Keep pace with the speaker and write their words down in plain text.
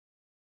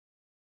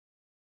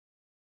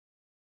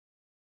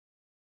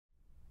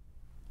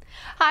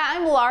Hi,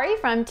 I'm Laurie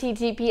from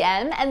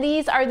TTPM, and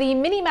these are the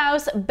Minnie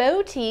Mouse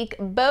Bow-tique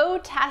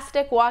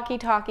Bow-tastic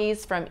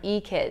walkie-talkies from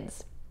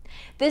eKids.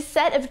 This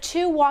set of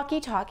 2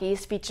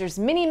 walkie-talkies features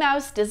Minnie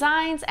Mouse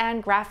designs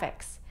and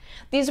graphics.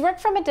 These work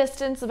from a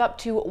distance of up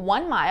to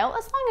 1 mile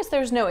as long as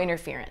there's no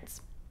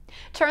interference.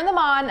 Turn them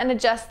on and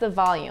adjust the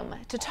volume.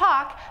 To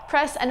talk,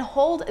 press and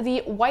hold the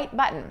white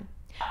button.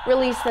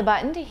 Release the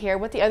button to hear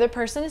what the other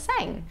person is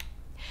saying.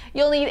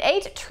 You'll need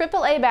 8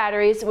 AAA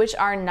batteries, which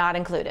are not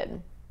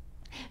included.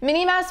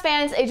 Minnie Mouse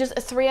fans ages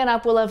 3 and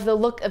up will love the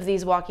look of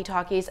these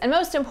walkie-talkies, and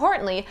most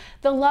importantly,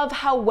 they'll love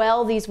how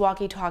well these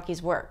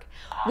walkie-talkies work.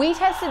 We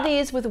tested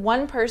these with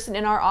one person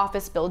in our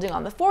office building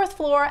on the 4th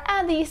floor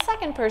and the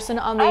second person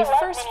on the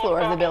 1st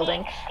floor of the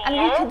building, and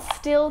we could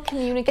still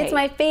communicate. It's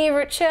my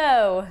favorite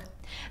show.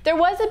 There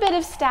was a bit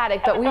of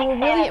static, but we were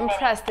really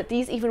impressed that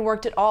these even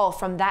worked at all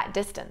from that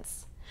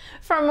distance.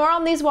 For more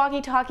on these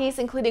walkie-talkies,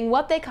 including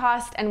what they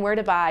cost and where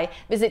to buy,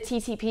 visit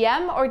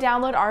TTPM or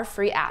download our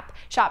free app.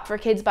 Shop for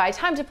Kids by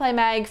Time to Play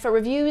Mag for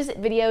reviews,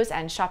 videos,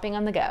 and shopping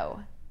on the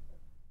go.